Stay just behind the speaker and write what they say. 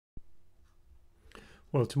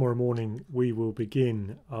Well, tomorrow morning we will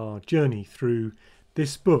begin our journey through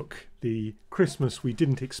this book, The Christmas We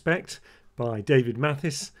Didn't Expect by David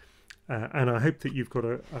Mathis, and I hope that you've got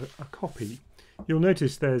a copy. You'll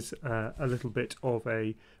notice there's a little bit of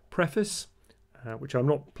a preface, which I'm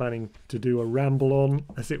not planning to do a ramble on,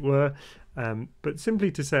 as it were, but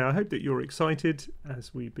simply to say I hope that you're excited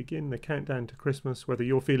as we begin the countdown to Christmas, whether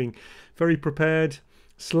you're feeling very prepared,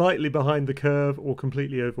 slightly behind the curve, or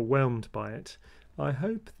completely overwhelmed by it. I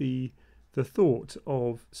hope the thought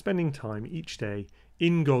of spending time each day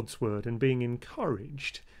in God's Word and being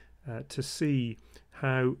encouraged to see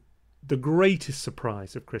how the greatest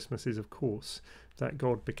surprise of Christmas is, of course, that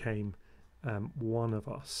God became one of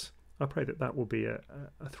us. I pray that that will be a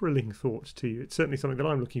thrilling thought to you. It's certainly something that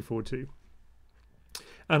I'm looking forward to.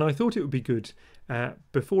 And I thought it would be good,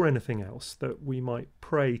 before anything else, that we might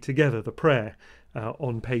pray together the prayer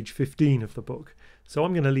on page 15 of the book. So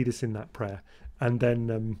I'm going to lead us in that prayer, and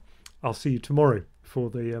then I'll see you tomorrow for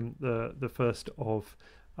the first of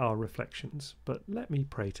our reflections. But let me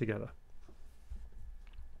pray together.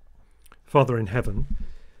 Father in heaven,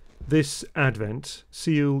 this Advent,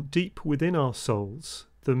 seal deep within our souls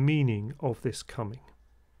the meaning of this coming.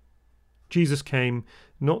 Jesus came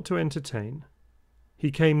not to entertain.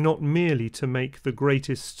 He came not merely to make the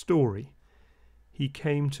greatest story. He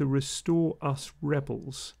came to restore us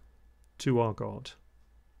rebels to our God.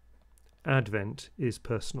 Advent is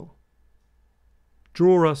personal.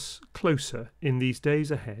 Draw us closer in these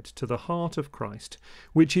days ahead to the heart of Christ,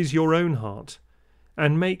 which is your own heart,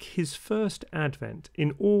 and make his first Advent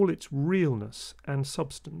in all its realness and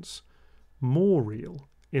substance more real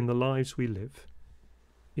in the lives we live.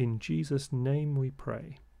 In Jesus' name we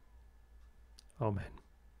pray. Amen.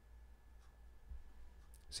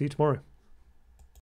 See you tomorrow.